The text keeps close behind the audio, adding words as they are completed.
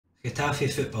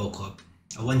Getafe Football Club,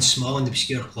 a once small and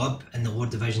obscure club in the lower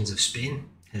divisions of Spain,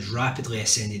 has rapidly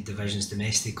ascended divisions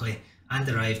domestically and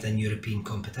arrived in European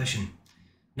competition,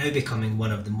 now becoming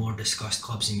one of the more discussed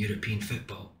clubs in European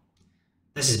football.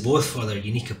 This is both for their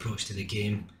unique approach to the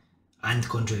game and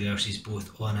controversies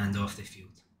both on and off the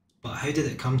field. But how did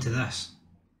it come to this?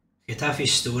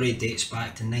 Getafe's story dates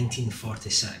back to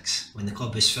 1946, when the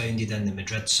club was founded in the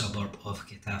Madrid suburb of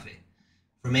Getafe.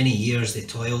 For many years they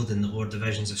toiled in the lower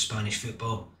divisions of Spanish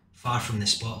football, far from the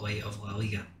spotlight of La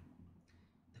Liga.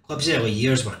 The club's early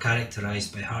years were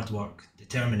characterised by hard work,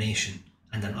 determination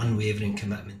and an unwavering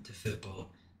commitment to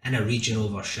football, in a region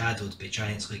overshadowed by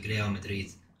giants like Real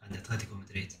Madrid and Atletico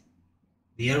Madrid.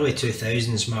 The early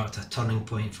 2000s marked a turning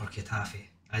point for Getafe,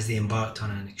 as they embarked on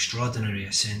an extraordinary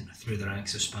ascent through the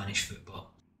ranks of Spanish football.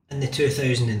 In the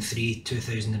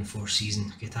 2003-2004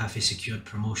 season, Getafe secured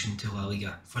promotion to La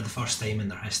Liga for the first time in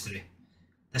their history.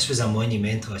 This was a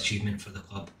monumental achievement for the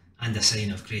club and a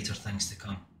sign of greater things to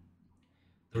come.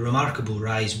 The remarkable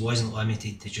rise wasn't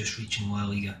limited to just reaching La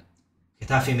Liga.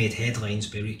 Getafe made headlines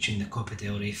by reaching the Copa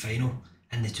del Rey final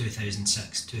in the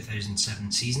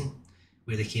 2006-2007 season,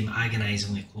 where they came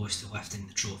agonisingly close to lifting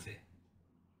the trophy.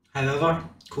 However,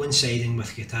 coinciding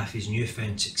with Getafe's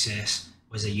newfound success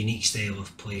was a unique style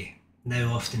of play,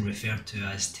 now often referred to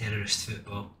as terrorist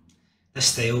football. This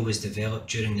style was developed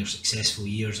during their successful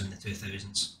years in the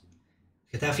 2000s.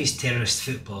 Getafe's terrorist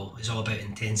football is all about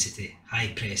intensity,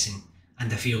 high pressing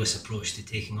and a fearless approach to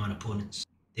taking on opponents.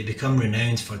 They become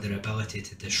renowned for their ability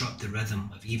to disrupt the rhythm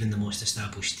of even the most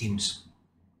established teams.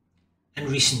 In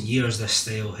recent years this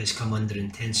style has come under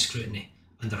intense scrutiny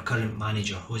under current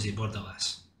manager Jose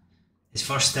Bordalas. His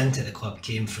first stint at the club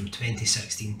came from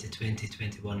 2016 to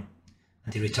 2021,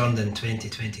 and he returned in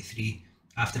 2023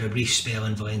 after a brief spell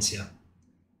in Valencia.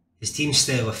 His team's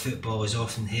style of football is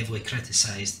often heavily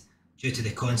criticised due to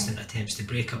the constant attempts to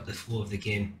break up the flow of the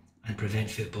game and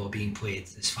prevent football being played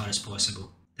as far as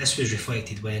possible. This was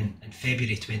reflected when, in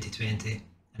February 2020,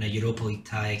 in a Europa League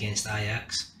tie against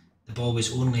Ajax, the ball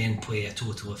was only in play a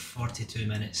total of 42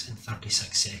 minutes and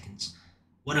 36 seconds,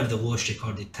 one of the lowest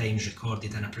recorded times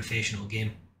recorded in a professional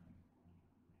game.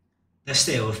 This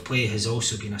style of play has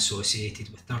also been associated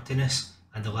with dirtiness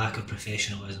and a lack of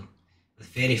professionalism, with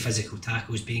very physical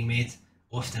tackles being made,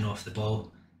 often off the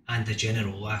ball, and a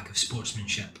general lack of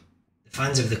sportsmanship. The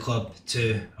fans of the club,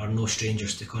 too, are no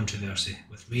strangers to controversy,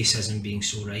 with racism being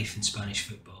so rife in Spanish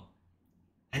football.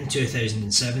 In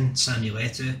 2007, Samuel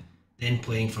Eto'o, then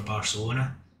playing for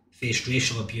Barcelona, faced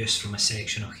racial abuse from a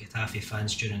section of Getafe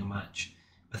fans during a match,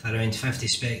 with around 50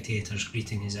 spectators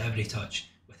greeting his every touch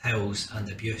with howls and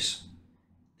abuse.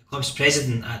 The club's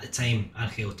president at the time,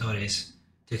 Eto'o,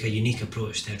 took a unique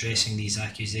approach to addressing these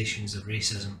accusations of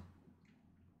racism.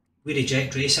 "We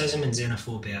reject racism and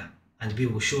xenophobia, and we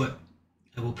will show it.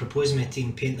 I will propose my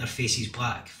team paint their faces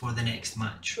black for the next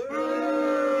match."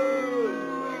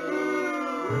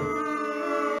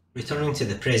 Returning to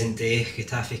the present day,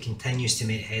 Getafe continues to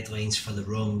make headlines for the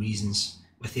wrong reasons,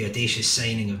 with the audacious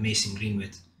signing of Mason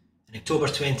Greenwood. In October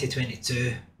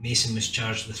 2022, Mason was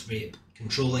charged with rape,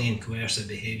 controlling and coercive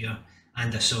behaviour,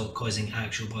 and assault causing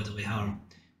actual bodily harm,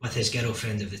 with his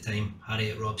girlfriend of the time,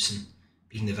 Harriet Robson,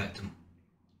 being the victim.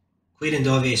 Clear and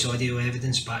obvious audio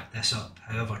evidence backed this up,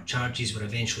 however charges were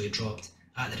eventually dropped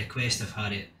at the request of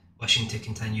Harriet, wishing to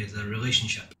continue their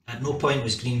relationship. At no point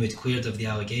was Greenwood cleared of the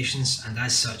allegations, and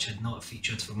as such had not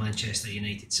featured for Manchester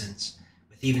United since,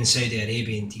 with even Saudi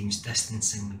Arabian teams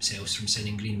distancing themselves from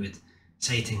signing Greenwood,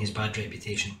 citing his bad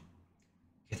reputation.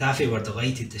 Getafe were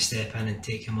delighted to step in and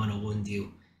take him on a loan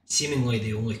deal, seemingly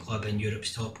the only club in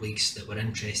Europe's top leagues that were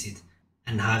interested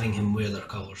in having him wear their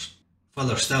colours.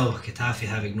 Further still, Getafe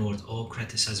have ignored all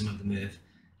criticism of the move,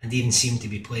 and even seem to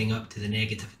be playing up to the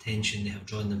negative attention they have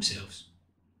drawn themselves.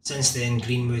 Since then,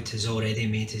 Greenwood has already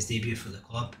made his debut for the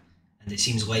club, and it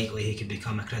seems likely he could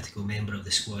become a critical member of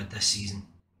the squad this season.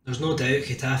 There's no doubt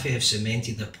Getafe have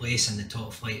cemented their place in the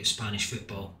top flight of Spanish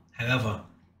football. However,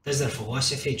 does their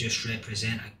philosophy just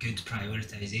represent a good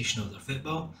prioritisation of their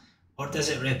football, or does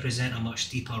it represent a much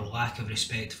deeper lack of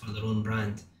respect for their own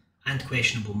brand, and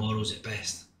questionable morals at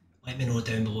best? Let me know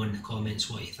down below in the comments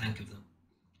what you think of them.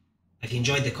 If you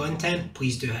enjoyed the content,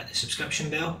 please do hit the subscription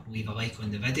bell, leave a like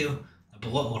on the video. There'll be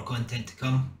a lot more content to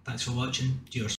come. Thanks for watching. Cheers.